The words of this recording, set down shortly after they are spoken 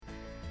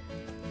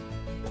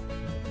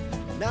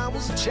when I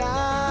was a child.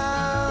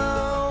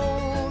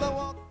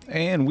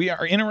 And we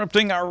are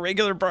interrupting our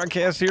regular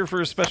broadcast here for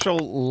a special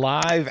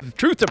live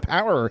Truth to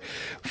Power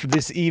for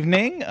this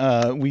evening.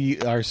 We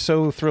are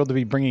so thrilled to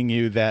be bringing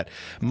you that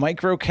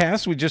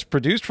microcast we just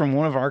produced from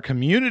one of our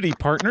community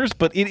partners,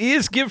 but it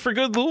is Give for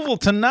Good Louisville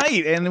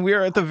tonight, and we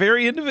are at the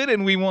very end of it,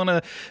 and we want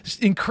to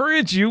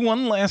encourage you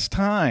one last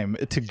time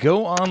to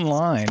go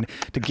online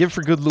to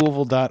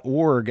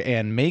giveforgoodlouisville.org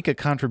and make a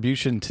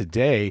contribution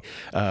today.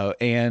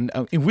 And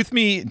with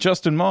me,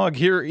 Justin Mogg,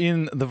 here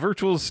in the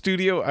virtual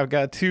studio, I've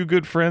got two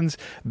good friends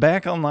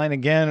back online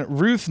again,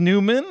 Ruth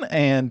Newman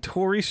and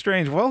Tory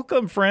Strange.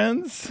 Welcome,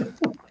 friends.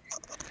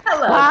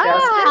 Hello,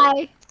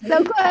 Hi. Justin.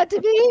 So glad to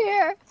be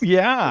here.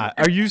 Yeah.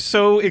 Are you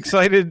so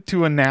excited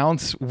to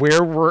announce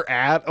where we're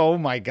at? Oh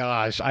my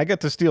gosh. I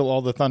got to steal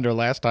all the thunder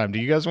last time. Do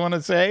you guys want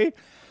to say?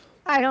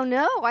 I don't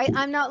know.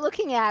 I'm not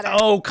looking at it.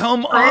 Oh,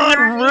 come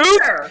on,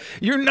 Ruth.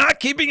 You're not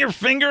keeping your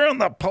finger on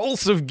the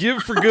pulse of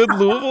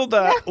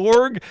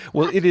giveforgoodlouisville.org.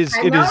 Well, it is.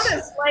 I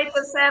noticed late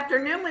this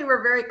afternoon we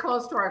were very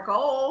close to our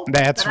goal.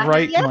 That's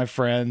right, my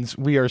friends.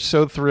 We are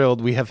so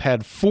thrilled. We have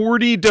had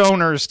 40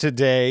 donors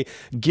today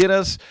get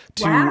us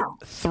to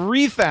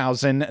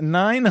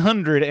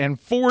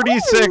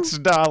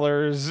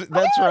 $3,946.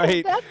 That's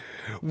right.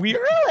 We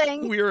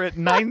are at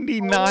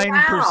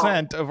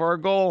 99% of our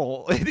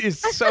goal. It is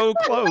so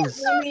close.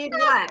 We need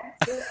what?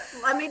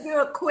 Let me do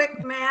a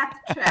quick math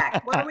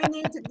check. What do we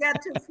need to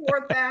get to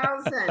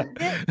 4,000?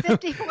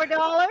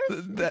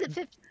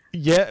 $54?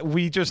 Yeah,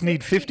 we just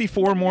need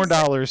 $54 more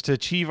to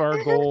achieve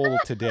our goal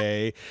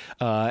today.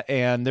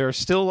 And there's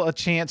still a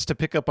chance to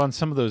pick up on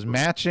some of those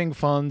matching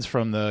funds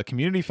from the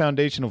Community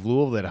Foundation of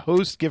Louisville that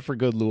hosts Give for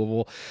Good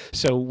Louisville.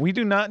 So we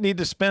do not need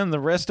to spend the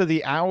rest of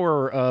the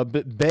hour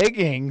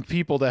begging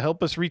people to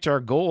help us reach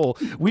our goal.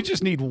 We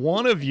just need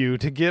one of you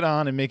to get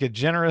on and make a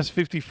generous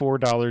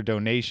 $54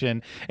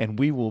 donation, and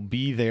we will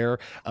be there.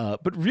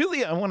 But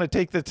really, I want to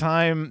take the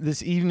time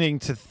this evening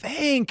to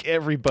thank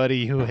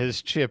everybody who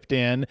has chipped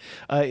in.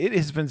 It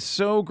has been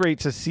so great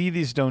to see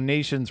these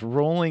donations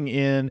rolling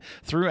in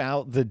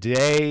throughout the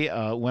day.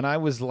 When I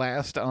was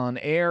last on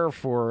air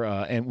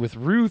and with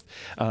Ruth,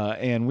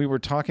 and we were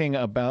talking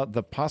about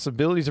the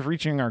possibilities of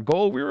reaching our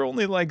goal, we were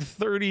only like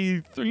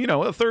 30,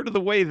 a third of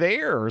the way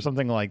there or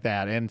something like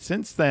that. And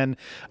since then,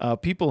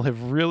 people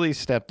have really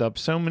stepped up.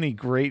 So many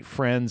great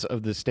friends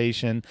of the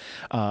station.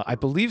 I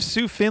believe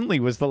Sue Finley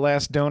was the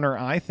last donor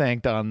I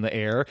thanked on the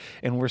air,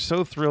 and we're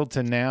so thrilled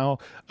to now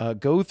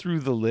go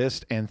through the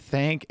list and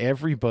thank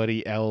everybody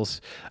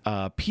else.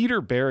 Peter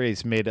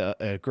Berries made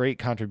a great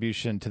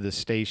contribution to the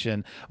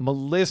station.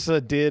 Melissa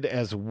did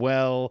as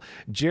well.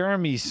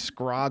 Jeremy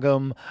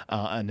Scroggum,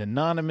 an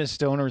anonymous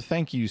donor.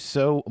 Thank you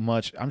so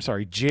much. I'm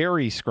sorry,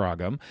 Jerry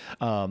Scroggum.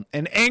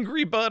 And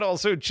Angry Bud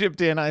also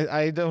chipped in.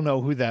 I don't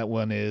know who that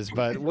one is,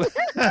 but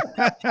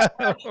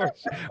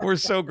we're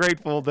so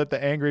grateful that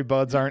the Angry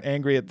Buds aren't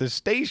angry at the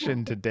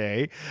station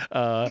today.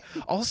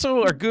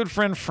 Also, our good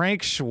friend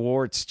Frank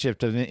Schwartz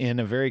chipped in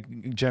a very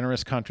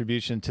generous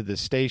contribution to the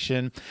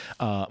station.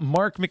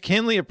 Mark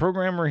McKinley, a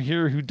programmer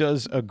here who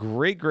does a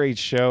great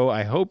show.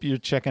 I hope you're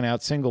checking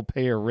out Single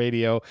Payer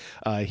Radio.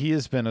 He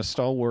has been a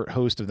stalwart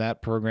host of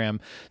that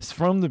program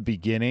from the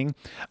beginning.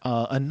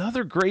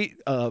 Another great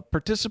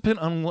participant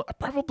on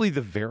probably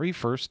the very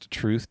first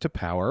Truth to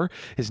Power.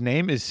 His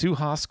name is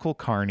Suhas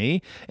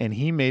Kulkarni, and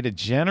he made a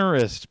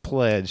generous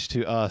pledge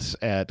to us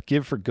at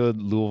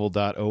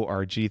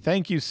giveforgoodlouisville.org.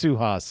 Thank you,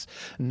 Suhas.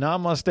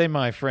 Namaste,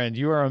 my friend.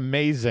 You are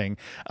amazing.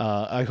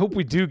 I hope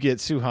we do get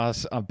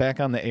Suhas back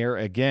on the air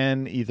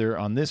again, either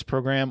on this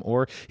program,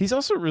 or he's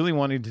also really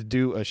wanting to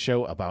do a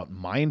show about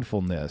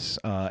mindfulness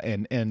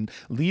and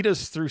lead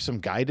us through some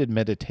guided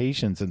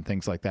meditations and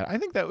things like that. I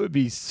think that would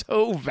be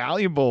so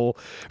valuable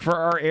for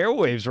our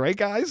airwaves, right,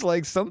 guys?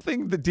 Like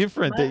something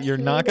different that you're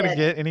not going to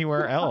get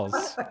anywhere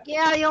else.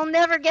 Yeah, you'll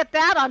never get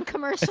that on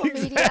commercial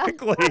media.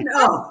 Exactly.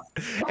 No.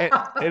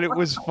 And it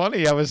was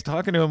funny. I was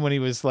talking to him when he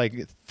was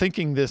like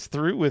thinking this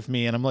through with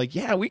me, and I'm like,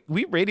 yeah, we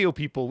radio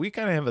people, we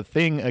kind of have a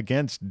thing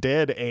against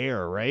dead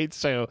air, right?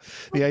 So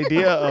the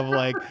idea of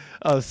like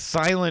a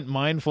silent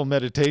mindful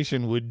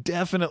meditation would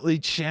definitely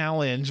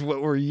challenge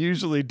what we're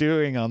usually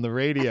doing on the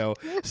radio.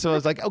 So I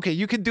was like, okay,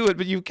 you can do it,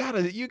 but you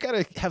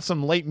gotta have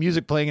some light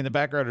music playing in the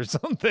background or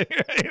something.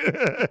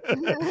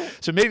 Right?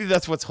 So maybe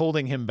that's what's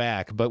holding him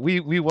back. But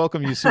we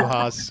welcome you,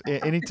 Suhas.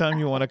 Anytime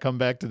you want to come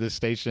back to this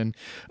station,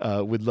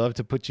 we'd love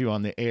to put you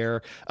on the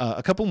air.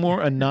 A couple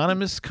more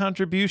anonymous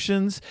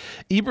contributions.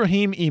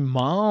 Ibrahim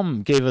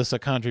Imam gave us a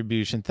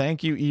contribution.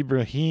 Thank you,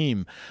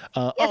 Ibrahim.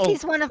 Yes,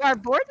 he's one of our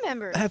board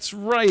members. That's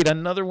right.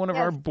 Another one of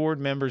our board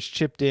members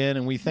chipped in,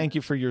 and we thank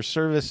you for your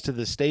service to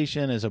the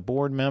station as a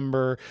board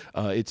member.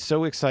 It's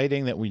so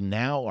exciting that we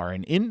now are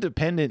an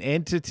independent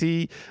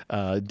entity,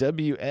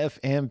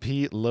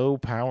 WFMP Low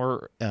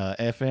Power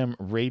FM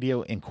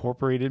Radio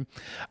Incorporated.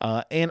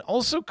 And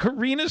also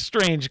Karina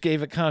Strange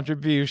gave a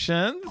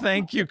contribution.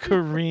 Thank you,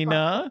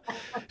 Karina.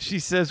 She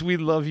says, we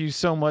love you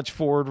so much,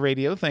 Forward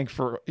Radio. Thank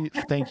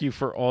you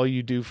for all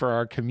you do for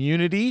our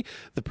community,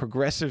 the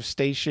progressive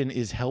station station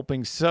is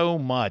helping so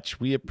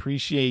much. We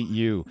appreciate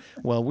you.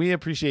 Well, we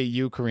appreciate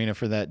you, Karina,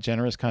 for that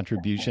generous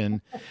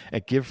contribution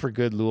at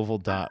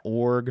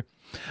giveforgoodlouisville.org.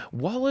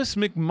 Wallace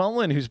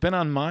McMullen, who's been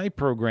on my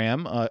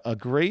program, a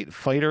great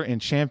fighter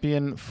and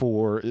champion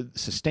for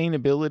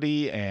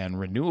sustainability and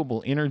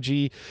renewable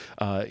energy,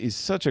 is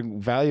such a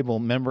valuable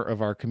member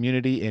of our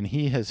community, and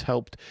he has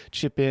helped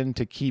chip in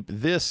to keep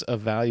this a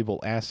valuable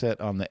asset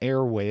on the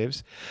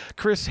airwaves.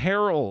 Chris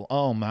Harrell,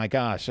 oh my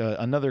gosh,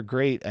 another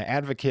great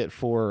advocate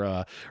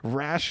for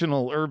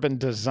rational urban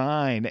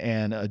design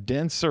and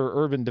denser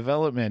urban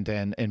development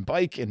and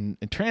bike and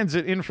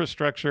transit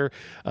infrastructure.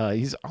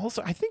 He's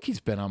also, I think he's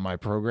been on my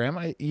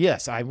program.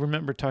 Yes, I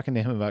remember talking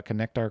to him about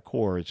Connect Our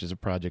Core, which is a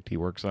project he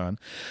works on.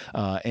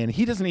 And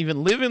he doesn't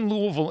even live in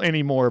Louisville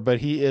anymore,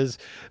 but he is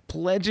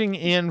pledging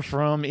in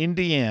from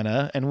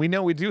Indiana. And we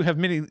know we do have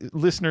many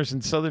listeners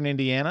in Southern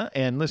Indiana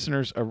and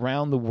listeners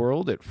around the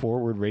world at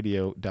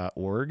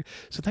forwardradio.org.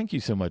 So thank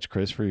you so much,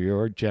 Chris, for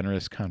your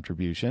generous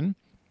contribution.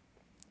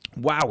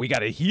 Wow, we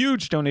got a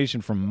huge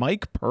donation from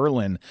Mike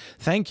Perlin.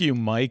 Thank you,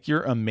 Mike.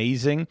 You're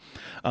amazing.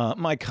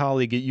 My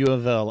colleague at U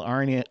of L,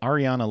 Ariana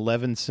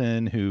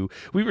Levinson, who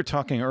we were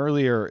talking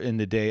earlier in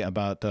the day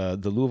about the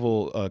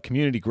Louisville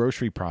Community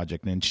Grocery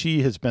Project, and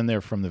she has been there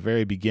from the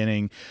very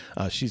beginning.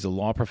 She's a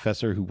law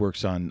professor who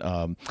works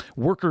on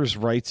workers'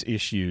 rights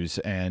issues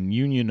and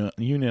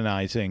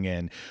unionizing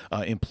and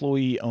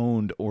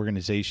employee-owned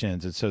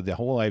organizations. And so the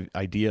whole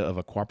idea of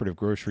a cooperative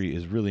grocery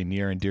is really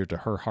near and dear to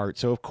her heart.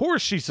 So, of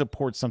course, she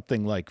supports something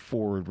like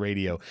Forward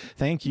Radio.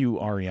 Thank you,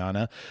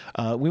 Ariana.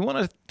 We want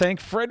to thank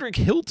Frederick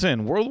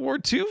Hilton, World War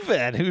II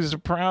vet, who's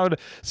proud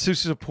to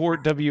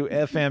support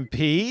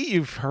WFMP.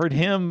 You've heard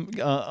him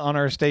on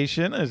our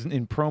station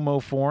in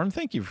promo form.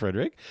 Thank you,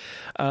 Frederick.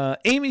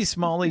 Amy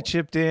Smalley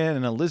chipped in,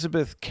 and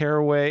Elizabeth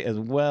Caraway as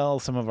well,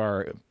 some of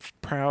our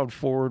proud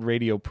Forward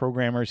Radio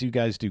programmers. You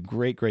guys do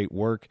great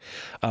work.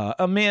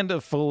 Amanda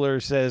Fuller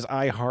says,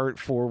 I heart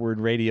Forward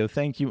Radio.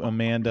 Thank you,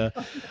 Amanda.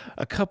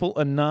 A couple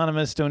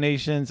anonymous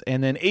donations,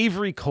 and then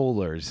Avery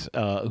Kohlers,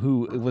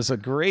 who was a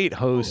great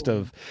host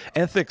of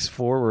Ethics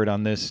Forward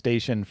on this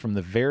station from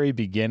the very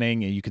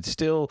beginning. And you could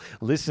still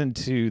listen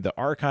to the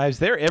archives.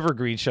 They're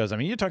evergreen shows. I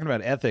mean, you're talking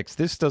about ethics.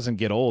 This doesn't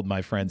get old,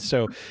 my friends.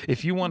 So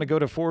if you want to go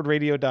to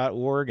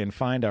forwardradio.org and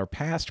find our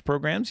past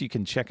programs, you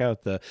can check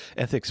out the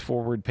Ethics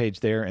Forward page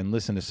there and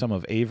listen to some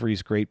of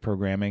Avery's great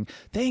programming.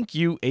 Thank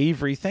you,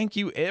 Avery. Thank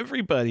you,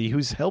 everybody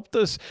who's helped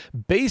us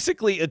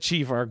basically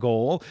achieve our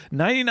goal.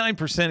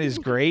 99% is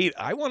great.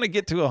 I want to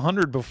get to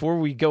 100 before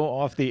we go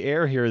off the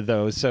air here,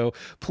 though. So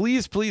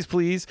please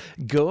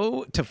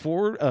go to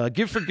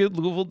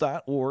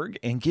giveforgoodlouisville.org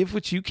and give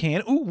what you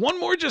can. Ooh, one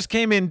more just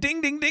came in. Ding,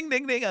 ding, ding,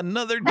 ding, ding.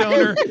 Another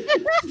donor.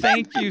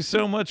 Thank you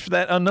so much for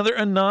that. Another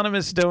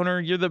anonymous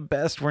donor. You're the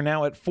best. We're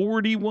now at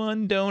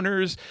 41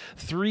 donors,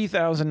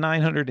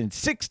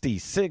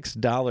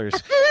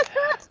 $3,966.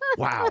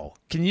 Wow.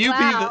 Can you be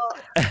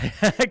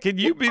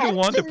the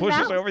one to push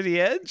us over the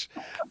edge?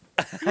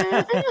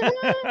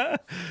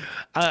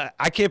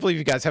 I can't believe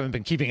you guys haven't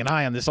been keeping an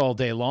eye on this all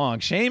day long.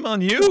 Shame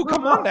on you.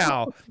 Come on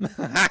now.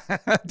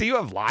 Do you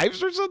have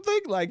lives or something?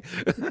 Like,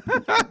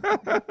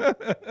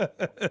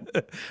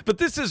 but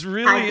this is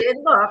really. I did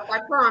look. I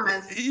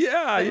promise.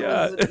 Yeah. It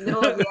was the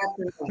middle of the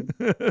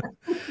afternoon.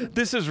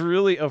 This is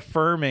really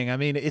affirming. I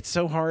mean, it's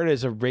so hard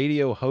as a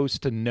radio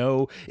host to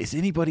know, is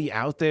anybody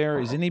out there?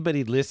 Is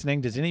anybody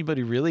listening? Does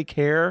anybody really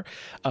care?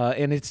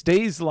 And it's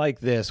days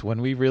like this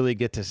when we really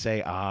get to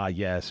say,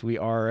 yes, we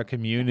are a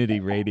community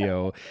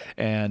radio.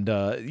 And,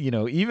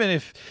 even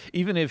if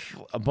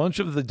a bunch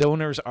of the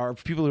donors are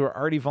people who are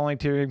already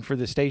volunteering for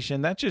the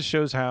station, that just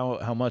shows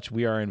how much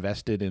we are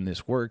invested in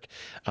this work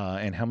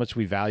and how much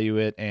we value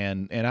it.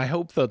 And I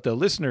hope that the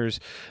listeners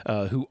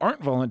who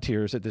aren't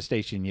volunteers at the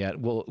station yet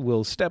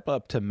will step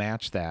up to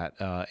match that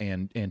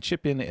and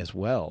chip in as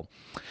well.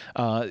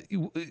 I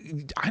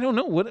don't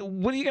know.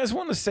 What do you guys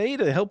want to say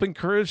to help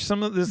encourage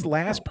some of this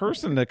last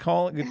person to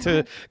go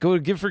to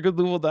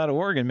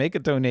giveforgoodlouisville.org and make a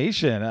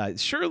donation?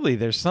 Surely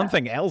there's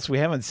something else we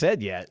haven't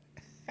said yet.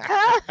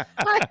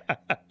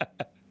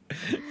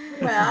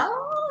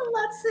 Well,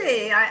 let's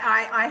see.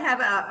 I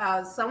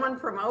have someone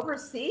from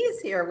overseas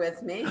here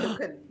with me who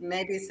could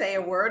maybe say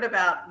a word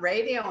about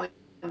radio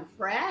in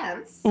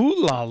France.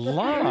 Ooh la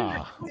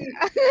la!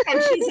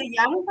 And she's a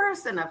young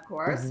person, of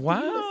course. Wow!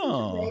 Do you listen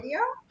to radio?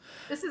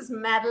 This is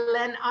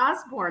Madeleine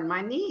Osborne,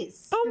 my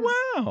niece.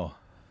 Oh wow!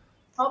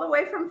 All the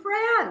way from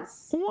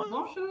France.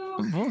 Bonjour.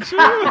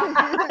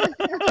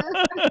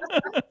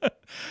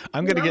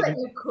 I'm gonna get.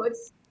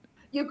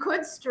 You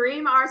could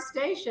stream our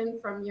station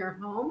from your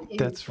home in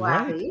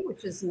Poitiers,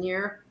 which is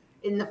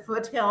in the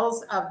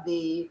foothills of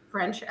the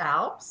French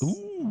Alps.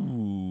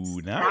 Ooh,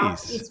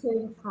 nice.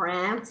 Southeastern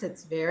France.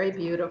 It's very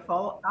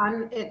beautiful.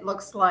 It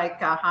looks like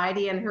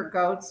Heidi and her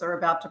goats are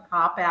about to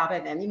pop out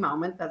at any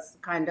moment. That's the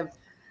kind of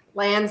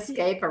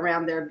landscape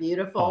around their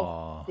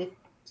beautiful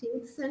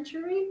 15th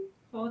century?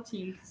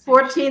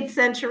 14th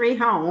century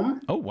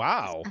home. Oh,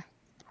 wow.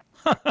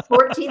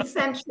 14th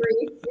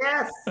century.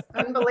 Yes.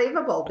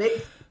 Unbelievable.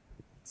 Big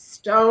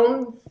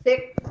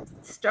thick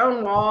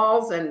stone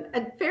walls, and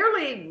a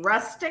fairly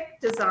rustic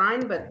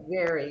design, but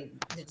it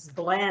just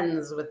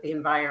blends with the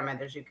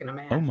environment, as you can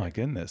imagine. Oh my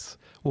goodness.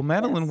 Well,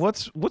 Madeline,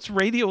 Yes. what's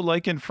radio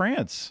like in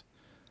France?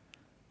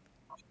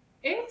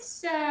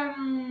 It's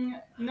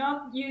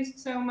not used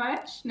so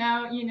much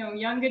now.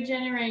 Younger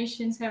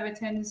generations have a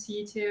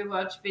tendency to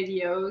watch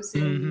videos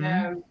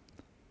and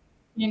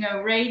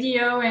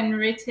radio and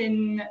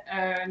written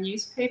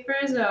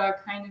newspapers are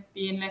kind of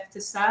being left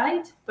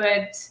aside.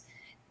 But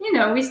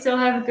we still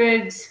have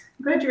good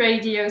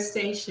radio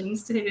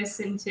stations to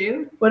listen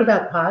to. What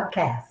about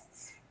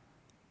podcasts?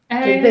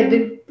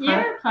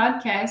 Yeah,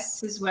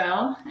 podcasts as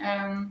well.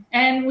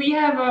 And we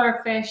have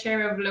our fair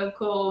share of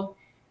local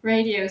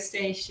radio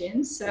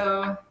stations,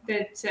 so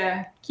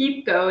that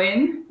keep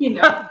going,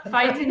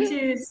 fighting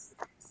to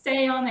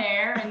stay on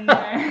air. And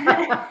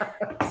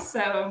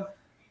so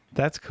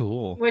that's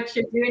cool. What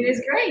you're doing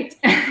is great.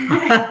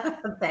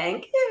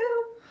 Thank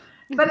you.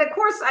 But of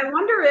course, I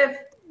wonder if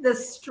the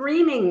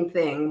streaming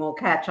thing will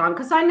catch on,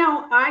 because I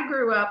know I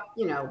grew up,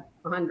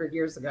 100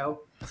 years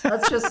ago.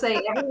 Let's just say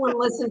everyone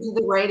listened to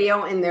the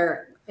radio in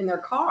their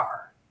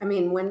car. I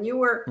mean, when you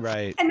were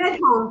right, and at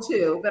home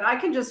too, but I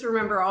can just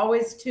remember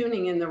always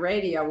tuning in the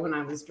radio when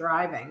I was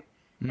driving.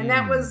 And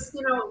that was,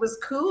 it was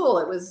cool.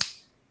 It was,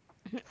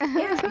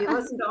 yeah, you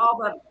listen to all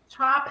the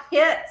top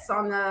hits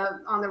on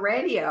the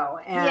radio,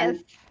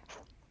 and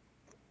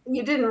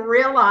you didn't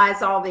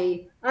realize all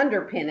the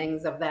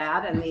underpinnings of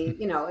that. And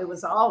it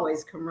was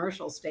always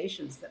commercial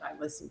stations that I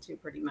listened to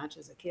pretty much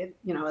as a kid,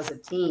 as a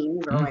teen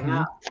growing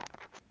up.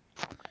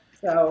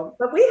 So,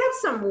 but we have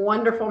some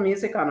wonderful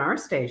music on our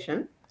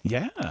station.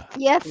 Yeah.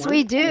 Yes,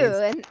 we do.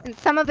 And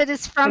some of it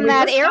is from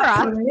that era. Got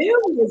some new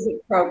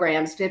music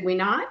programs, did we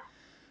not?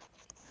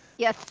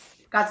 Yes.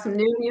 Got some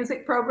new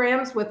music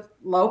programs with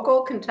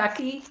local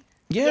Kentucky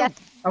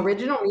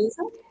original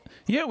music.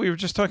 Yeah, we were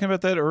just talking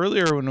about that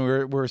earlier when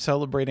we were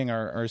celebrating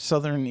our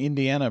Southern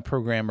Indiana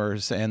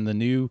programmers and the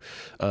new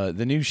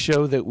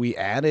show that we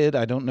added.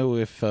 I don't know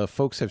if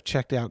folks have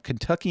checked out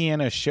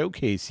Kentuckiana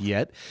Showcase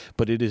yet,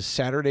 but it is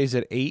Saturdays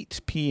at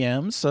 8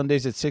 p.m.,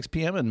 Sundays at 6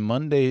 p.m., and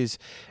Mondays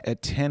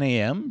at 10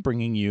 a.m.,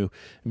 bringing you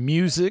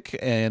music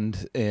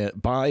and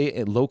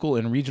by local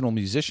and regional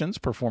musicians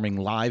performing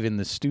live in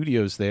the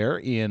studios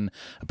there I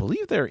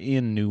believe they're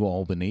in New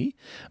Albany,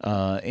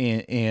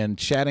 and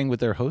chatting with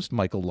their host,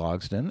 Michael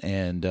Logsdon.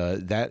 And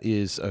that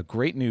is a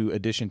great new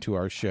addition to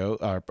our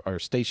show, our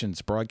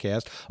station's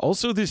broadcast.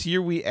 Also this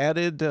year we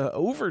added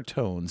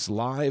Overtones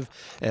live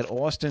at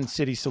Austin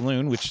City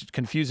Saloon, which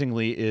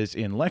confusingly is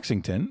in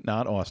Lexington,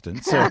 not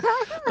Austin. So,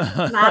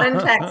 not in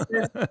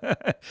Texas.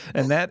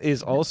 And that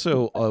is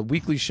also a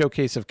weekly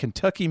showcase of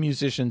Kentucky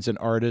musicians and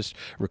artists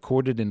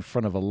recorded in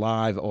front of a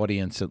live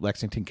audience at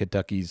Lexington,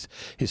 Kentucky's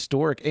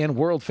historic and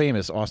world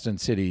famous Austin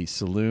City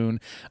Saloon.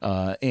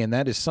 And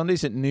that is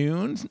Sundays at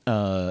noon,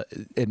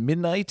 at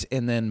midnight,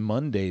 and then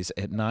Mondays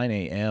at 9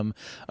 a.m.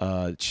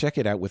 Check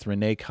it out with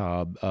Renee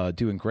Cobb,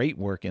 doing great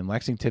work in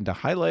Lexington to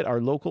highlight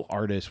our local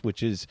artists,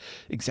 which is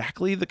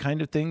exactly the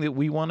kind of thing that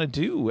we want to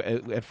do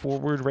at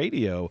Forward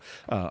Radio.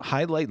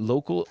 Highlight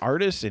local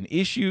artists and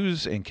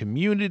issues and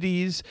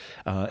communities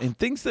and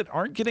things that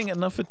aren't getting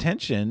enough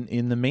attention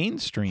in the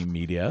mainstream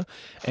media.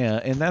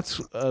 And that's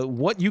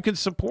what you can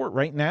support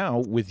right now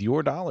with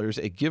your dollars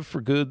at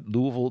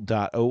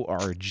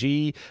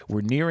giveforgoodlouisville.org.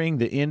 We're nearing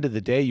the end of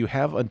the day. You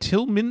have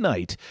until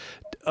midnight.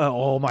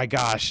 Oh my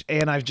gosh.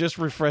 And I've just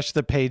refreshed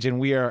the page and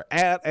we are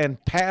at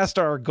and past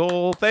our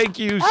goal. Thank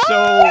you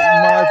so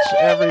much,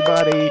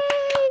 everybody.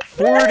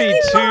 42.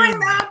 Don't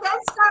stop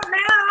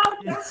now.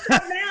 Don't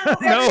stop now.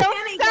 No.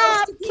 Don't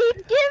stop. Keep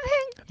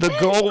giving. The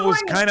goal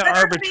was kind of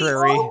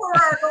arbitrary. Over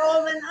our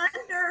goal than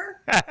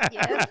under.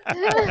 Yes.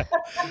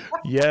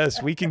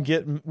 Yes, we can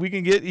get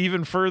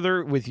even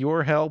further with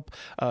your help,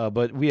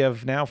 but we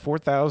have now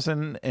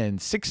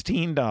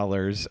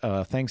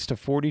 $4,016 thanks to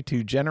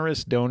 42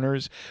 generous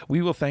donors.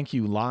 We will thank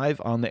you live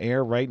on the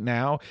air right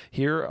now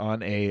here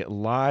on a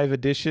live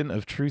edition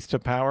of Truth to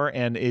Power,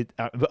 and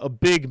a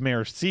big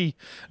merci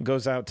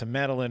goes out to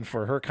Madeline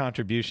for her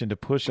contribution to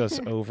push us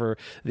over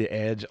the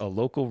edge. A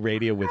local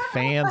radio with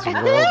fans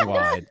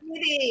worldwide.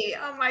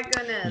 Oh my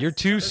goodness, you're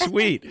too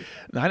sweet.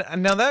 Now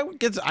that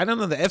gets, I don't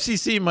know, the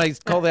FCC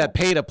might call that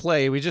pay to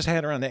play. We just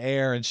had her on the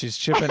air and she's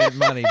chipping in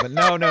money, but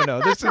no,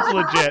 this is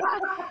legit.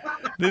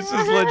 This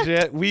is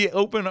legit. We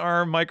open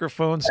our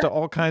microphones to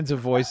all kinds of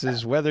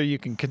voices, whether you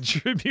can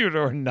contribute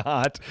or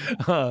not.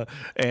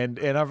 And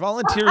our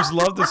volunteers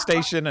love the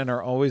station and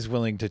are always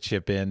willing to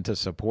chip in to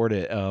support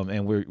it.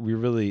 And we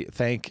really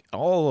thank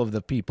all of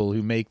the people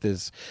who make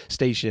this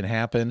station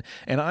happen.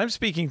 And I'm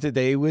speaking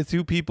today with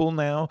two people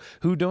now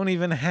who don't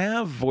even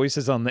have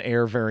voices on the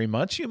air very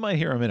much. You might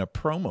hear them in a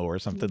promo or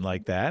something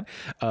like that.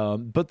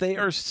 But they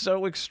are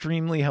so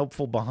extremely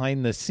helpful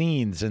behind the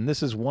scenes. And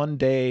this is one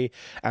day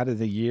out of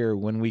the year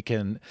when when we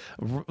can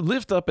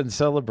lift up and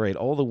celebrate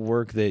all the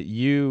work that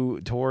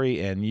you,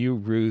 Tory, and you,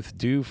 Ruth,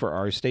 do for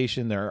our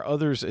station. There are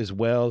others as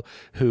well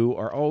who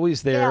are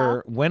always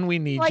there when we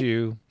need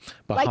you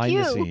behind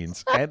the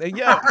scenes. And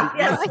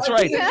that's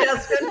right.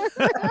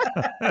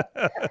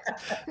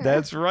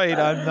 That's right.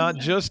 I'm not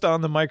just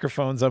on the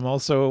microphones. I'm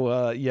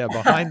also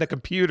behind the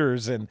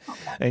computers and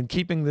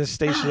keeping this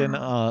station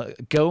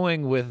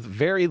going with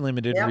very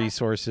limited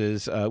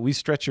resources. We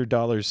stretch your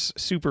dollars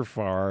super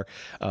far,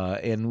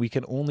 and we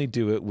can only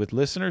do it with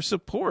listener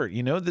support.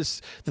 You know,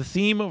 the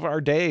theme of our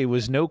day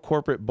was no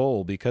corporate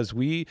bull, because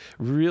we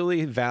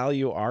really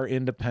value our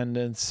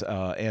independence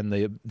and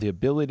the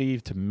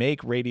ability to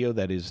make radio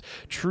that is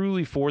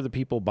truly for the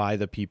people, by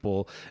the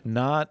people,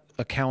 not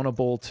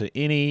accountable to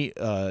any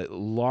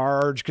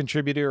large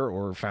contributor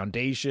or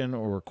foundation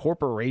or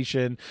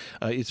corporation.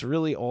 It's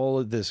really all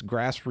of this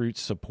grassroots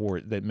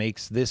support that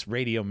makes this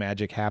radio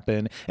magic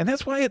happen. And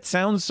that's why it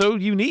sounds so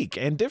unique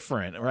and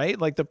different, right?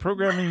 Like the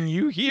programming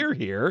you hear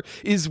here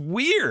is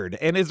weird,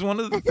 and it's one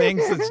of the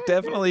things that's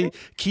definitely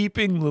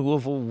keeping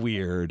Louisville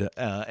weird.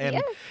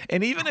 And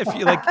even if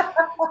you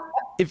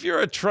if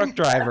you're a truck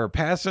driver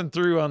passing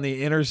through on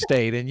the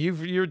interstate and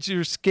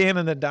you're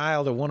scanning the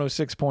dial to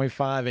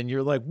 106.5 and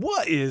you're like,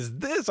 what is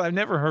this? I've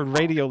never heard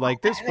radio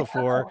like this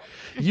before.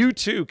 You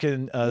too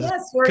can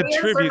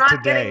contribute not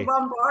today. Getting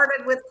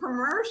bombarded with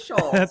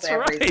commercials. That's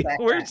every right.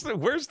 second.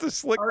 Where's the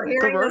slick or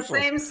hearing commercials? the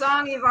same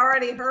song you've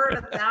already heard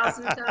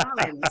 1,000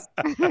 times.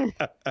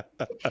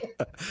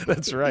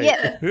 That's right.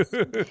 Yes.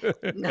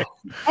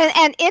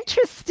 and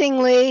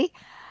interestingly,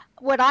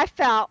 what I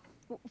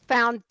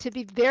found to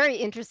be very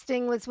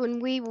interesting was when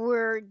we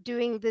were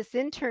doing this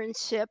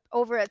internship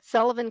over at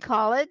Sullivan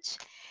College,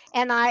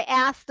 and I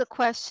asked the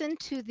question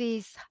to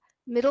these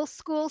middle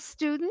school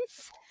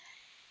students,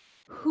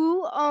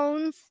 who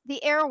owns the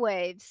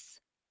airwaves?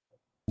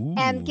 Ooh.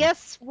 And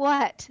guess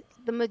what?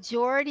 The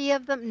majority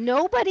of them,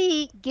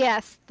 nobody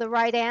guessed the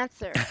right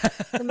answer.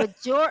 The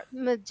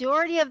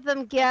majority of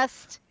them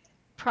guessed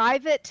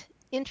private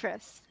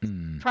interests.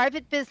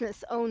 Private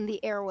business owned the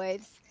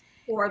airwaves.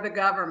 Or the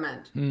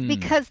government.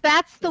 Because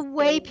that's the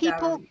way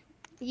people,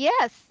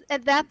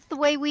 and that's the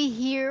way we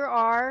hear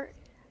our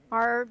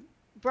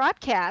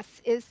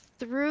broadcasts, is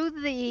through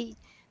the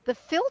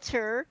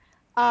filter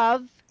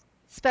of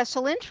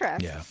special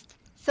interest. Yeah.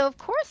 So of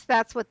course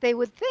that's what they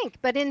would think.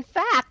 But in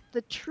fact,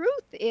 the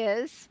truth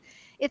is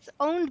it's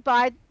owned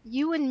by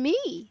you and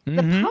me,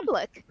 the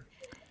public.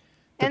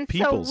 And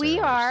so we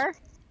are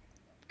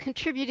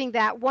contributing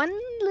that one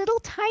little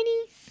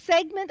tiny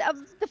segment of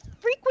the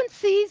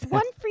frequencies,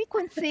 one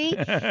frequency in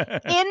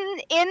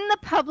the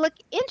public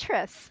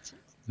interest.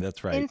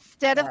 That's right.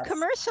 Instead of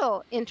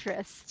commercial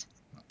interest.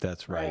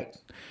 That's right.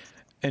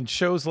 And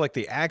shows like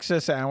the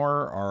Access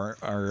Hour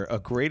are a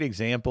great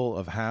example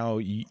of how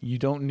you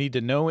don't need to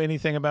know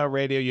anything about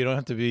radio. You don't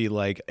have to be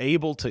like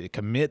able to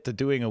commit to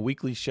doing a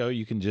weekly show.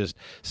 You can just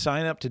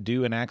sign up to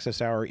do an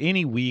Access Hour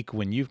any week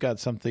when you've got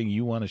something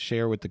you want to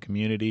share with the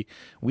community.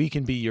 We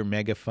can be your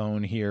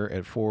megaphone here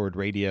at Forward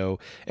Radio,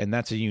 and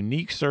that's a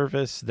unique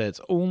service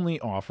that's only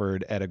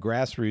offered at a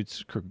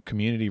grassroots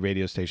community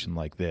radio station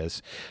like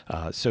this.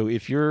 So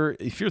if you're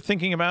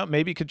thinking about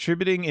maybe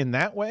contributing in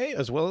that way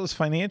as well as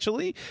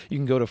financially, you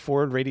can go to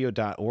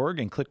forwardradio.org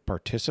and click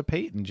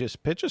participate and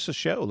just pitch us a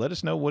show. Let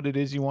us know what it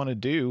is you want to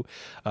do.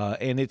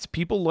 And it's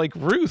people like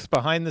Ruth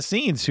behind the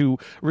scenes who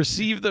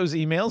receive those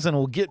emails and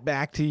will get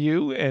back to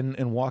you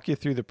and walk you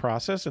through the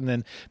process. And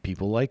then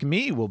people like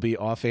me will be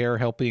off air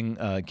helping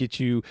get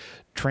you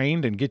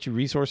trained and get you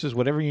resources,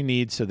 whatever you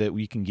need, so that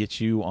we can get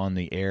you on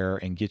the air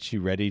and get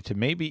you ready to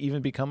maybe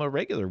even become a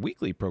regular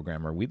weekly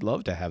programmer. We'd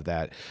love to have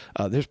that.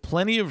 There's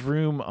plenty of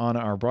room on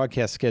our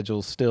broadcast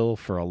schedule still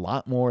for a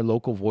lot more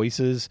local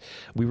voices.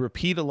 We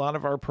repeat a lot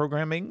of our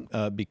programming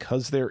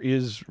because there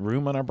is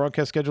room on our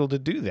broadcast schedule to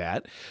do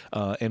that.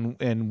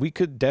 And we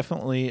could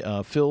definitely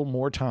fill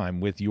more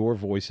time with your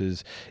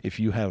voices. If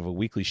you have a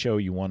weekly show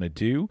you want to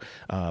do,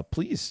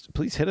 please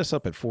hit us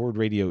up at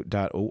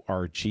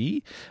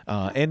forwardradio.org.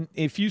 And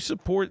if you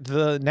support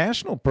the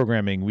national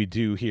programming we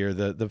do here,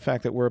 the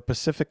fact that we're a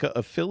Pacifica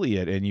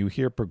affiliate and you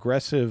hear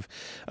progressive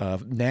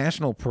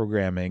national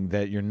programming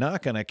that you're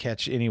not going to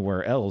catch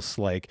anywhere else,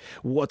 like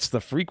What's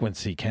the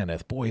Frequency,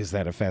 Kenneth? Boy, is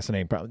that a fascinating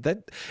problem.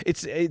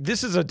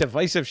 This is a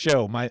divisive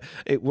show.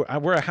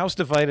 We're a house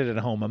divided at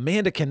home.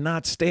 Amanda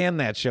cannot stand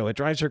that show. It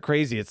drives her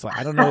crazy. It's like,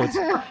 I don't know,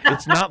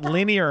 it's not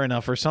linear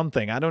enough or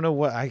something. I don't know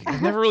what.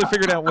 I've never really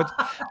figured out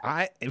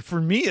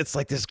for me, it's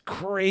like this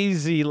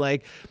crazy,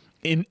 like,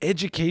 in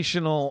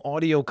educational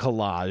audio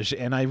collage,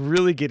 and I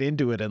really get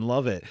into it and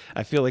love it.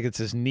 I feel like it's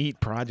this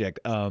neat project,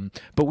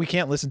 but we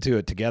can't listen to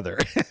it together,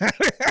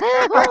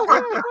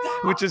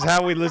 which is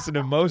how we listen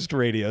to most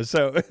radio.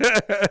 So,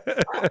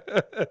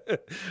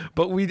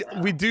 but we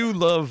do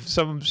love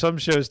some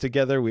shows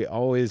together. We're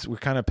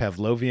kind of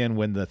Pavlovian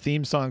when the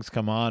theme songs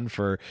come on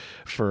for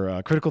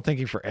Critical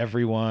Thinking for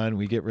Everyone.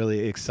 We get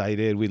really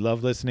excited. We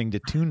love listening to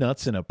Two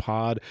Nuts in a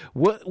Pod.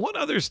 What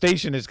other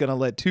station is going to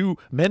let two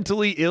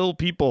mentally ill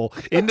people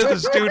people into the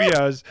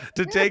studios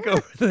to take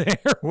over the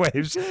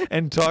airwaves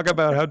and talk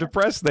about how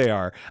depressed they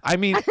are. I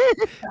mean,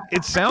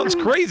 it sounds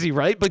crazy,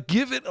 right? But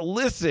give it a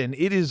listen.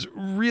 It is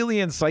really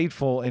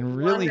insightful and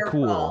really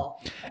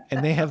cool.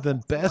 And they have the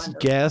best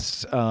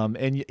guests.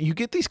 And you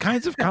get these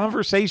kinds of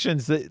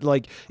conversations that,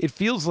 like, it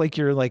feels like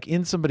you're like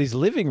in somebody's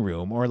living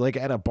room or like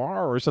at a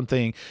bar or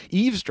something,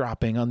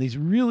 eavesdropping on these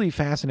really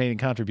fascinating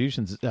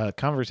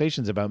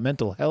conversations about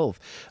mental health.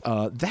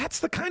 That's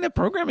the kind of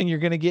programming you're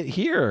going to get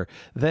here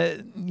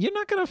that you're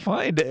not going to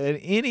find at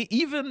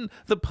even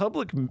the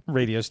public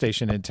radio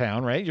station in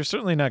town, right? You're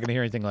certainly not going to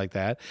hear anything like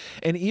that.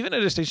 And even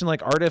at a station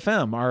like Art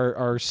FM,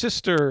 our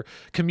sister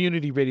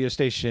community radio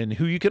station,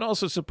 who you can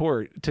also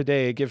support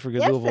today, Give for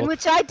Good Louisville. And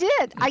which I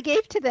did. I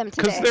gave to them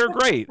today. Because they're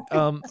great.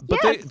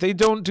 But they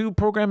don't do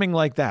programming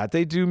like that.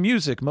 They do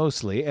music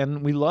mostly,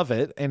 and we love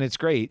it, and it's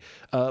great.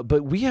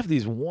 But we have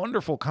these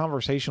wonderful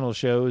conversational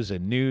shows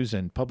and news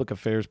and public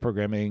affairs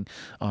programming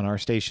on our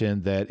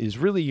station that is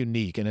really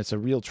unique, and it's a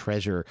real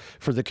treasure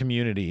for the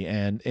community.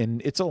 And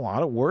it's a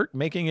lot of work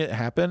making it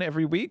happen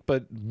every week,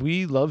 but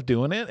we love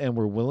doing it, and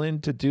we're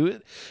willing to do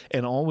it.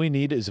 And all we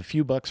need is a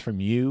few bucks from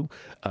you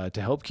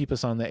to help keep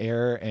us on the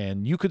air.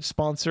 And you could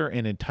sponsor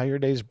an entire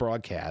day's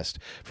broadcast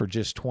for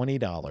just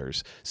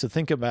 $20. So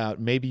think about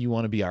maybe you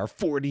want to be our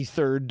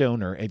 43rd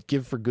donor at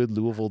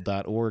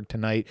giveforgoodlouisville.org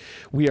tonight.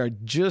 We are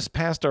just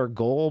past our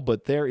goal,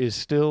 but there is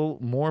still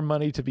more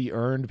money to be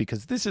earned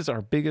because this is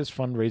our biggest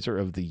fundraiser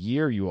of the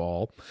year, you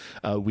all.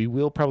 We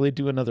will probably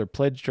do another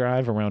pledge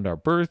drive around our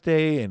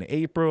birthday in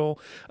April,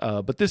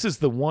 but this is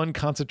the one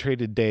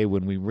concentrated day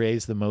when we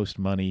raise the most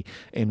money,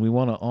 and we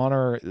want to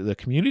honor the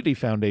Community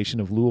Foundation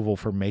of Louisville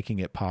for making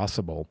it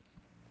possible.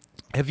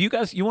 Have you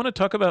guys, you want to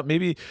talk about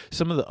maybe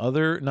some of the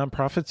other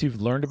nonprofits you've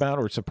learned about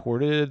or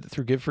supported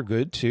through Give for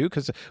Good too?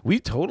 Because we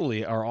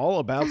totally are all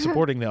about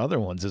supporting the other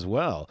ones as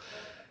well.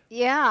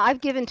 Yeah,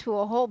 I've given to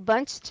a whole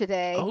bunch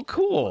today. Oh,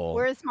 cool.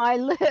 Where's my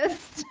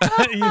list?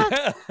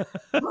 Yeah.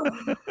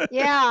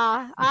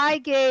 Yeah, I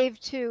gave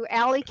to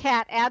Alley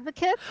Cat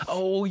Advocates.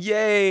 Oh,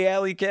 yay,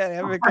 Alley Cat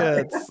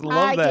Advocates.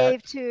 Love that. I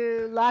gave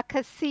to La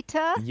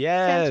Casita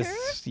Yes,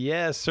 Center.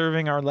 yes,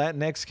 serving our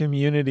Latinx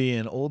community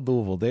in Old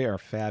Louisville. They are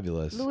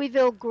fabulous.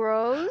 Louisville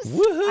Grows.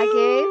 Woohoo!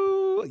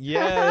 I gave.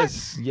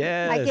 Yes,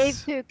 yes. I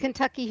gave to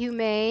Kentucky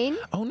Humane.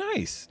 Oh,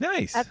 nice,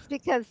 nice. That's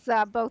because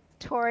both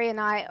Tory and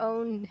I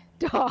own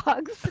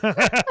dogs.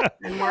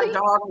 And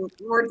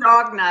we're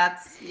dog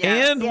nuts.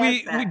 Yes. And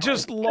we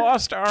just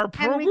lost our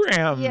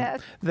program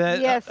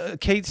that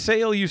Kate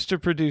Sale used to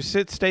produce.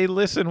 Sit, Stay,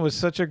 Listen was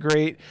such a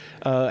great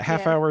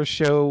half-hour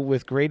show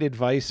with great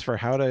advice for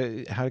how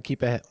to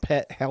keep a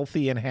pet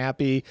healthy and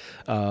happy.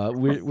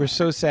 We're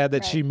so sad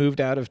that she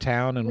moved out of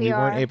town and we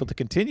weren't able to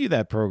continue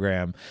that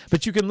program.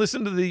 But you can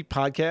listen to the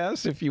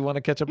podcast if you want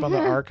to catch up on the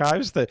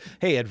archives.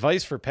 Hey,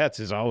 advice for pets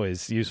is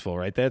always useful,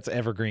 right? That's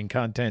evergreen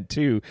content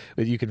too,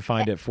 that you can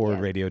find at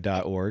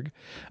forwardradio.org.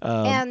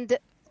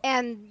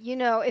 And you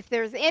know, if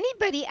there's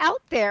anybody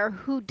out there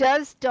who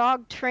does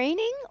dog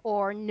training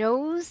or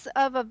knows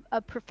of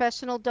a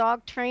professional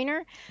dog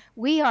trainer,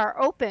 we are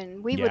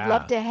open. We would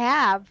love to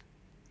have.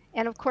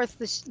 And of course,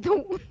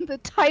 the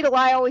title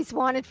I always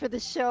wanted for the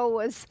show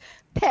was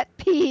Pet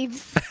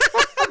Peeves.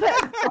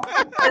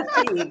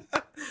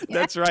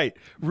 That's right.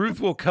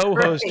 Ruth will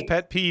co-host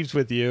Pet Peeves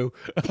with you.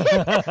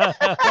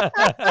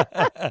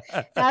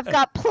 I've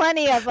got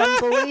plenty of them,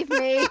 believe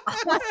me.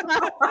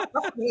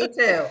 Me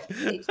too.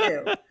 Me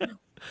too.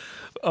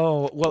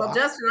 Oh, well,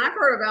 Justin, I've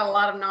heard about a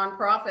lot of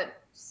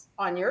nonprofits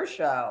on your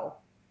show.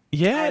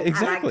 Yeah,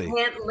 exactly. And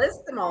I can't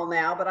list them all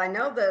now, but I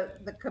know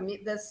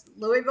this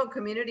Louisville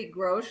Community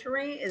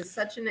Grocery is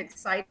such an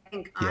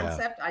exciting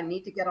concept. Yeah. I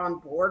need to get on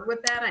board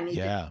with that. I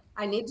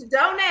need to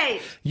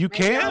donate. You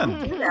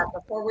can do that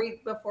before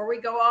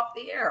we go off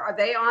the air. Are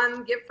they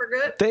on Give for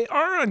Good? They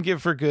are on Give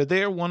for Good.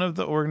 They are one of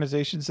the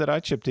organizations that I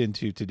chipped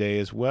into today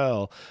as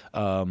well.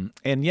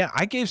 And yeah,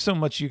 I gave so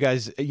much, you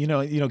guys. You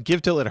know,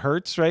 give till it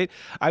hurts, right?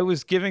 I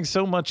was giving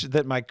so much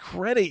that my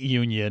credit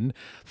union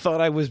thought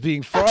I was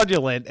being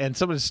fraudulent, and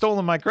someone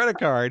stolen my credit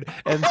card,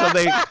 and so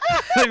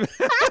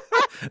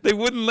they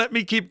wouldn't let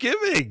me keep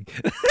giving.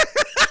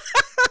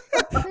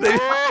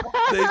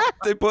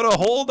 They put a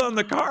hold on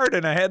the card,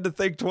 and I had to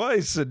think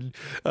twice and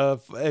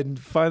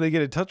finally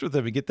get in touch with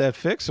them and get that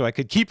fixed so I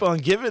could keep on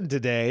giving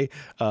today.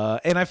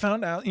 And I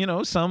found out,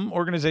 some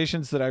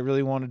organizations that I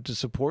really wanted to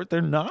support,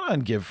 they're not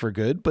on Give for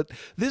Good, but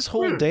this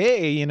whole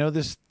day,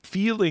 this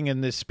feeling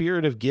and this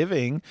spirit of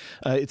giving,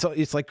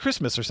 it's like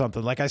Christmas or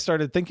something. Like I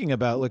started thinking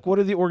about what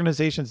are the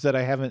organizations that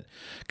I haven't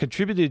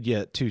contributed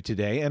yet to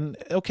today? And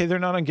okay, they're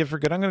not on Give for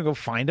Good. I'm going to go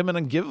find them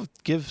and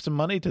give some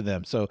money to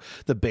them. So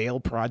the Bail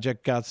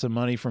Project got some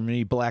money from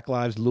me, Black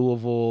Lives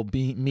Louisville,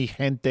 Mi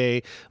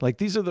Gente.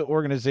 These are the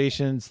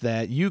organizations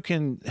that you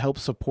can help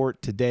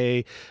support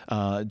today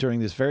during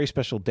this very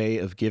special day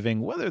of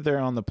giving, whether they're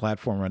on the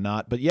platform or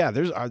not. But yeah,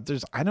 there's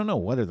I don't know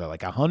whether they're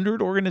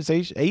 100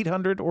 organizations,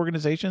 800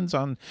 organizations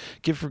on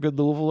Give for Good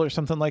Louisville or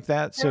something like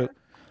that. So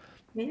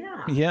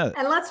yeah.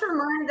 And let's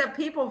remind the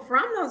people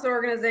from those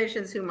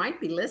organizations who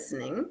might be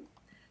listening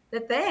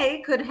that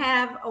they could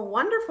have a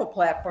wonderful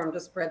platform to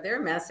spread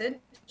their message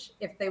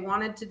if they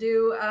wanted to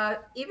do,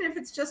 even if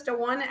it's just a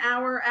 1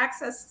 hour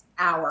access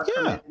hour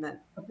commitment.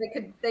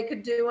 They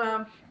could do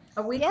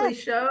a weekly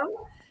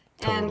show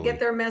and get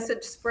their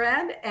message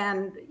spread,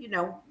 and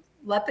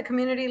let the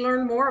community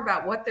learn more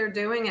about what they're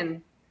doing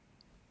and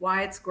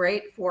why it's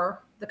great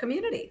for the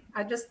community.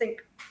 I just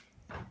think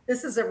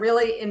this is a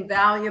really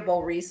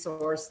invaluable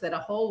resource that a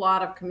whole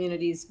lot of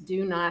communities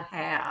do not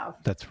have.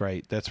 That's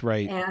right.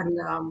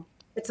 And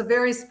it's a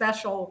very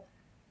special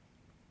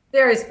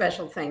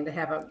thing to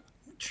have a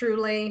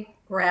truly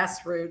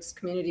grassroots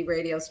community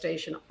radio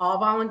station, all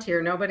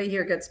volunteer. Nobody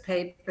here gets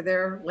paid for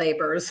their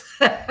labors.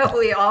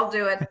 We all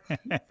do it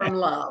from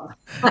love.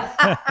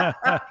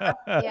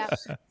 Yeah.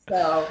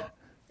 So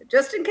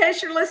just in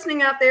case you're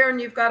listening out there and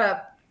you've got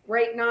a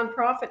great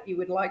nonprofit you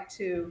would like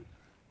to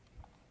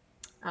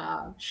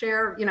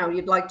share,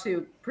 you'd like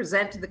to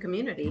present to the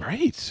community.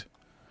 Right.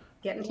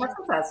 Get in touch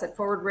with us at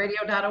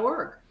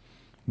forwardradio.org.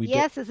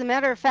 Yes, as a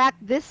matter of fact,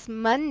 this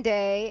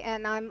Monday,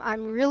 and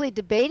I'm really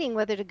debating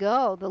whether to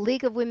go, the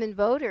League of Women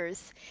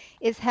Voters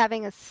is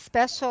having a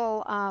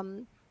special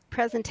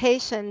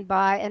presentation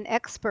by an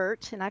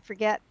expert, and I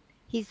forget,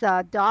 he's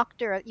a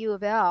doctor at U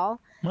of L.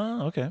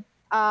 Oh, okay.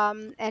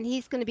 And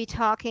he's going to be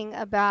talking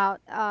about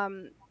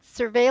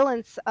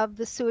surveillance of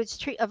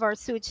our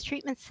sewage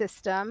treatment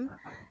system,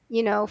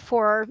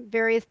 for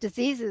various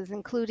diseases,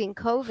 including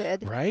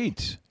COVID.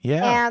 Right.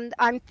 Yeah. And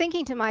I'm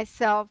thinking to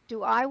myself,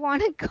 do I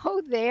want to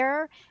go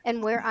there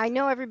and I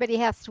know everybody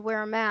has to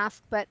wear a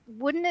mask, but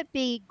wouldn't it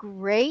be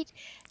great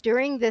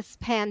during this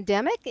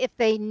pandemic if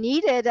they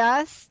needed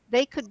us,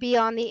 they could be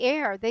on the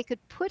air. They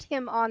could put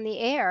him on the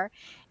air,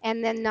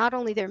 and then not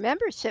only their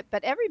membership,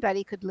 but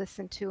everybody could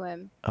listen to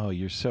him. Oh,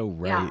 you're so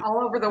right. Yeah,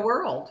 all over the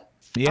world.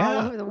 Yeah.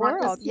 All over the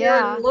world. Not just here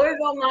in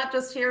Louisville, not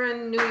just here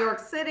in New York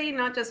City,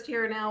 not just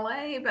here in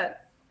LA,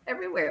 but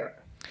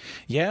everywhere.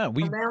 Yeah,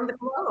 around the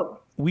globe.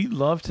 We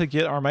love to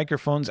get our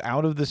microphones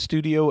out of the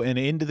studio and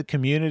into the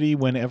community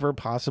whenever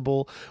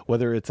possible,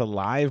 whether it's a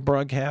live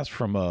broadcast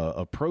from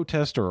a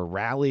protest or a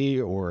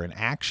rally or an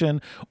action,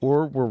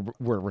 or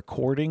we're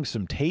recording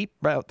some tape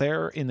out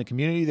there in the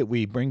community that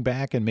we bring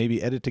back and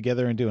maybe edit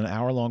together and do an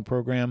hour-long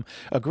program.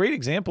 A great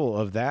example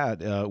of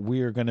that,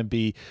 we are going to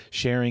be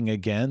sharing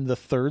again the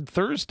third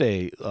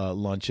Thursday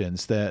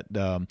luncheons that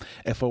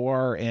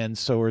FOR and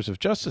Sowers of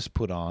Justice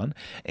put on,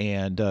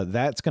 and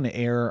that's going to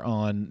air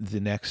on the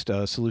next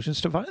Solutions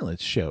to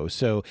Violence show.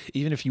 So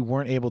even if you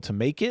weren't able to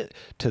make it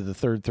to the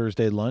third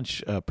Thursday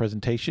lunch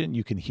presentation,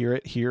 you can hear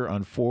it here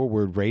on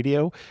Forward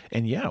Radio.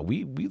 And yeah,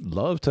 we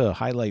love to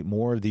highlight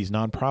more of these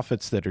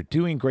nonprofits that are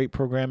doing great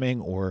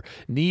programming or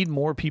need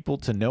more people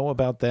to know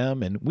about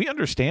them. And we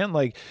understand,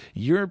 like,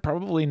 you're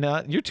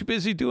too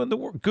busy doing the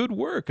good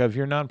work of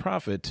your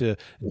nonprofit to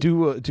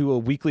do a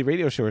weekly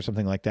radio show or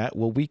something like that.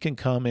 Well, we can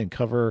come and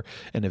cover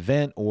an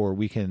event, or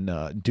we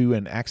can do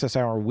an access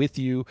hour with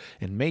you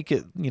and make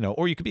it,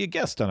 or you could be a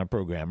guest on a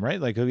program, right?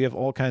 Like, we have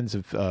all kinds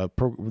of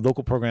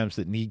local programs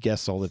that need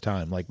guests all the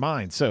time, like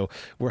mine. So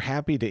we're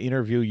happy to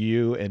interview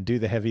you and do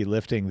the heavy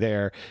lifting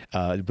there.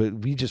 But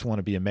we just want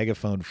to be a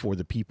megaphone for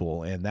the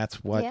people. And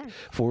that's what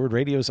Forward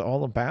Radio is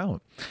all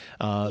about.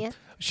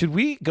 Should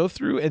we go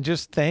through and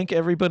just thank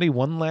everybody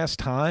one last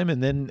time,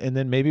 and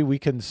then maybe we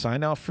can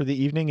sign off for the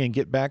evening and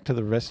get back to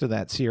the rest of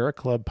that Sierra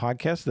Club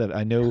podcast that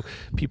I know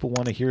people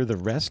want to hear the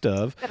rest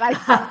of. That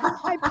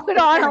I put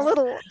on a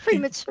little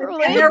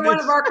prematurely. And they're one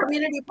of our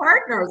community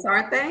partners,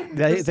 aren't they?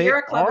 The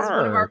Sierra Club is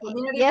one of our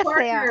community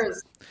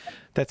partners.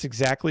 That's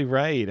exactly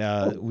right.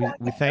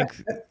 We thank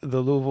the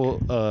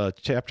Louisville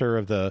chapter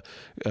of the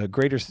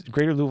Greater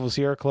Louisville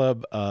Sierra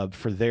Club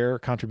for their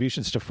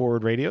contributions to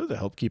Forward Radio to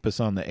help keep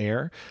us on the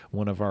air.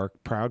 One of our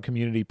proud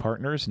community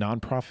partners.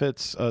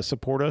 Nonprofits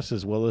support us,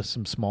 as well as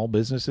some small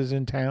businesses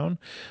in town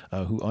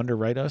who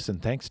underwrite us,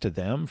 and thanks to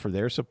them for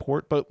their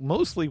support. But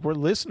mostly we're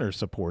listener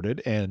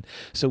supported, and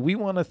so we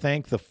want to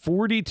thank the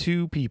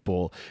 42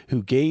 people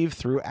who gave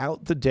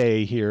throughout the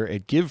day here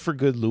at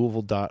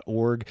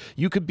giveforgoodlouisville.org.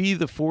 You could be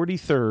the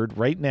 43rd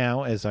right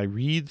now as I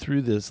read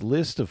through this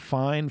list of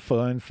fine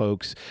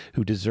folks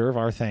who deserve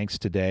our thanks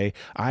today.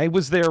 I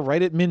was there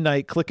right at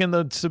midnight clicking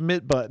the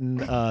submit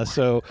button.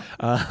 So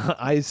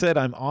I said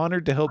I'm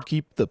honored to help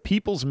keep the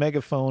people's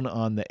megaphone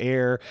on the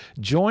air.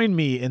 Join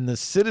me in the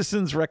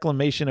citizens'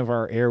 reclamation of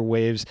our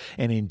airwaves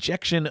and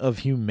injection of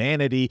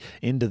humanity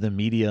into the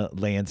media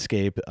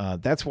landscape.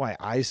 That's why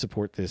I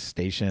support this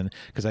station,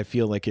 because I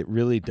feel like it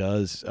really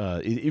does.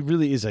 It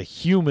really is a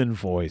human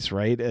voice,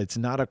 right? It's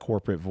not a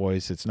corporate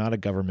voice. It's not a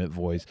government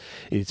voice.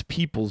 It's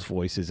people's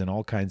voices in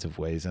all kinds of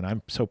ways, and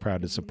I'm so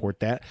proud to support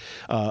that.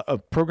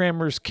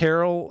 Programmers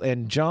Carol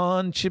and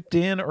John chipped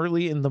in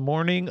early in the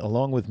morning,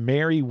 along with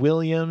Mary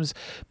Williams,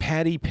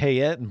 Patty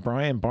Payette, and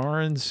Brian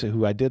Barnes,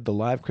 who I did the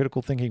live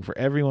Critical Thinking for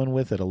Everyone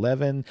with at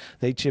 11.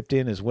 They chipped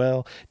in as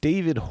well.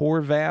 David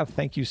Horvath,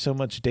 thank you so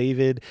much,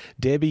 David.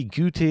 Debbie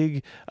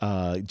Gutig,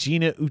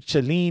 Gina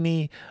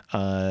Uccellini,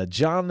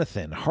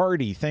 Jonathan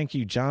Hardy, thank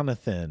you,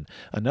 Jonathan.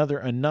 Another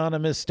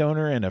anonymous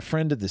donor and a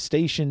friend of the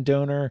station, $10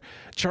 donor.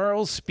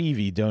 Charles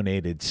Spivey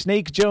donated.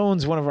 Snake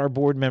Jones, one of our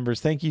board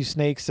members. Thank you,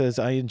 Snake, says,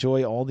 I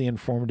enjoy all the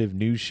informative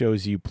news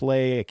shows you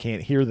play. I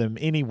can't hear them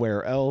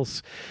anywhere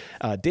else.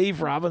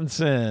 Dave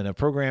Robinson, a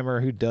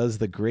programmer who does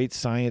the great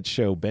science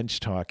show Bench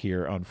Talk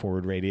here on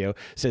Forward Radio,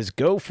 says,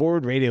 go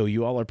Forward Radio.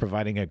 You all are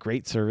providing a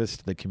great service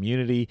to the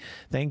community.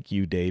 Thank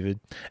you, David.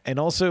 And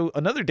also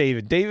another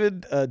David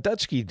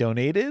Dutchke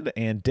donated,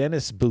 and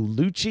Dennis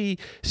Bellucci,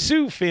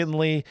 Sue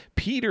Finley,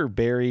 Peter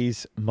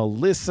Berries,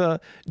 Melissa,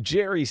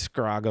 Jerry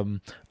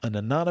Scroggum, an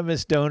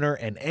anonymous donor,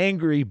 an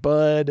angry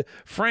Bud,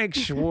 Frank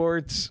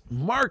Schwartz,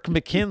 Mark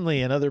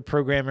McKinley, another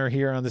programmer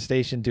here on the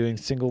station doing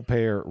single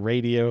payer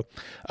radio,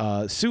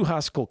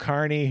 Suhas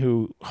Kulkarni,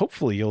 who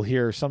hopefully you'll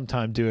hear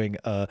sometime doing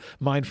a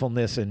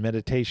mindfulness and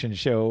meditation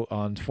show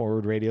on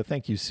Forward Radio.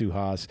 Thank you,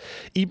 Suhas.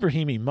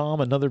 Ibrahim Imam,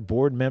 another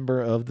board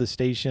member of the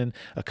station,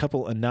 a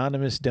couple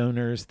anonymous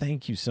donors.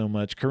 Thank you so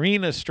much.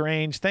 Karina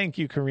Strange. Thank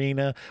you,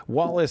 Karina.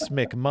 Wallace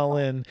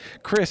McMullen,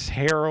 Chris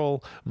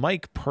Harrell,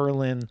 Mike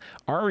Perlin,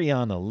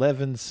 Ariana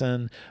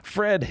Levinson,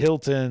 Fred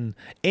Hilton,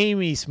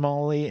 Amy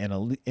Smalley,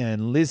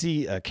 and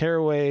Lizzie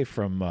Caraway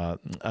from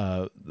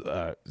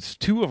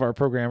two of our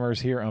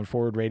programmers here on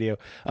Forward Radio,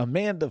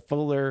 Amanda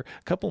Fuller,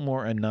 a couple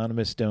more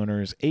anonymous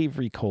donors,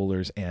 Avery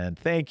Kohlers, and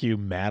thank you,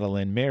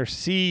 Madeline.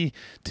 Merci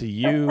to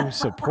you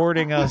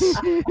supporting us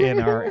in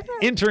our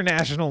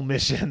international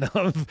mission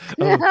of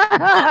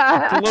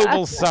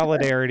global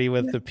solidarity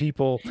with the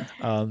people.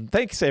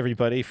 Thanks,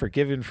 everybody, for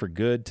giving for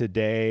good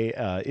today.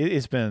 It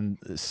has been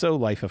so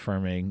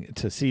life-affirming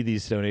to see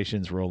these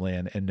donations roll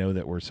in and know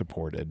that we're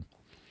supported.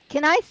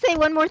 Can I say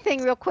one more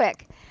thing real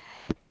quick?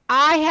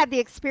 I had the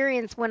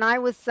experience when I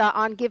was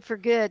on Give for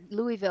Good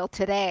Louisville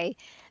today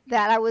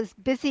that I was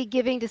busy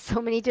giving to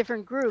so many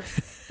different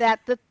groups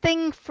that the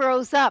thing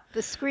froze up.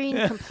 The screen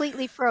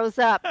completely froze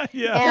up.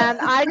 Yeah. And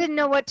I didn't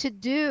know what to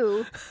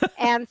do.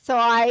 And so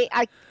I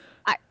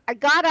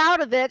got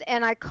out of it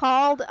and I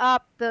called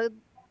up the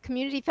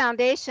community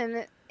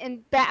foundation,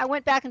 and I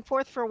went back and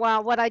forth for a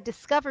while. What I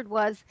discovered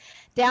was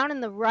down in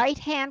the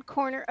right-hand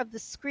corner of the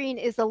screen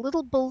is a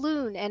little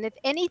balloon, and if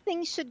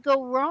anything should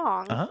go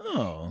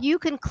wrong, you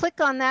can click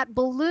on that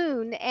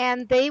balloon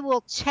and they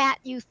will chat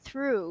you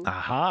through.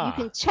 You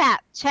can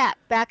chat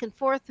back and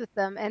forth with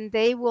them, and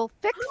they will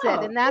fix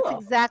it. And that's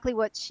exactly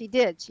what she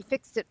did. She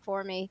fixed it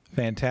for me.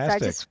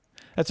 Fantastic. So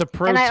that's a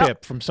pro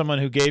tip from someone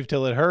who gave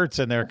till it hurts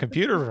and their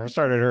computer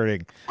started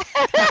hurting.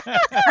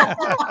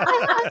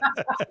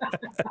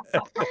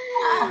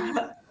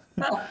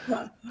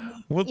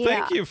 Well,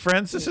 thank you,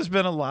 friends. This has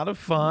been a lot of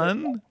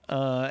fun,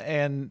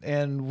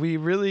 and we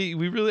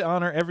really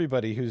honor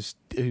everybody who's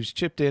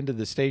chipped into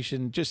the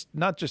station.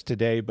 Not just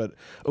today, but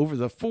over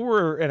the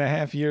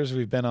 4.5 years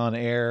we've been on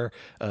air.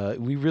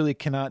 We really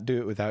cannot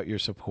do it without your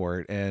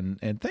support,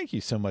 and thank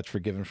you so much for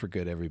giving for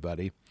good,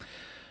 everybody.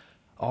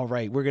 All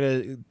right, we're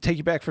going to take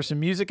you back for some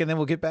music, and then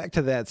we'll get back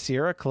to that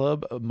Sierra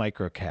Club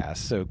microcast.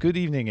 So good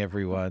evening,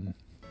 everyone.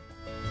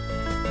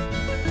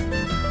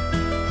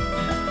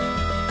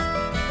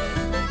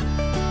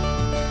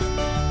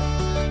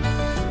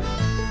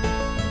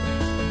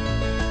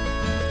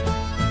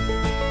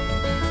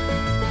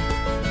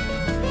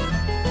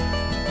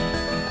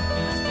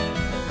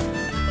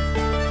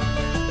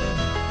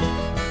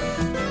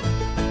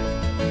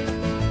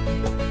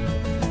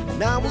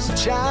 When I was a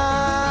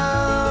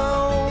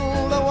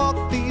child, I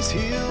walked these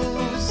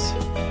hills,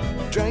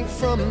 drank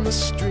from the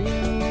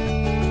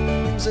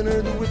streams and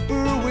heard the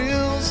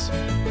whippoorwills,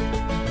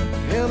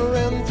 and I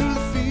ran through the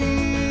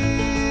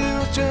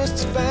fields just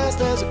as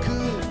fast as I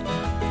could,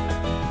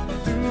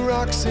 threw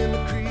rocks in the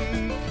creek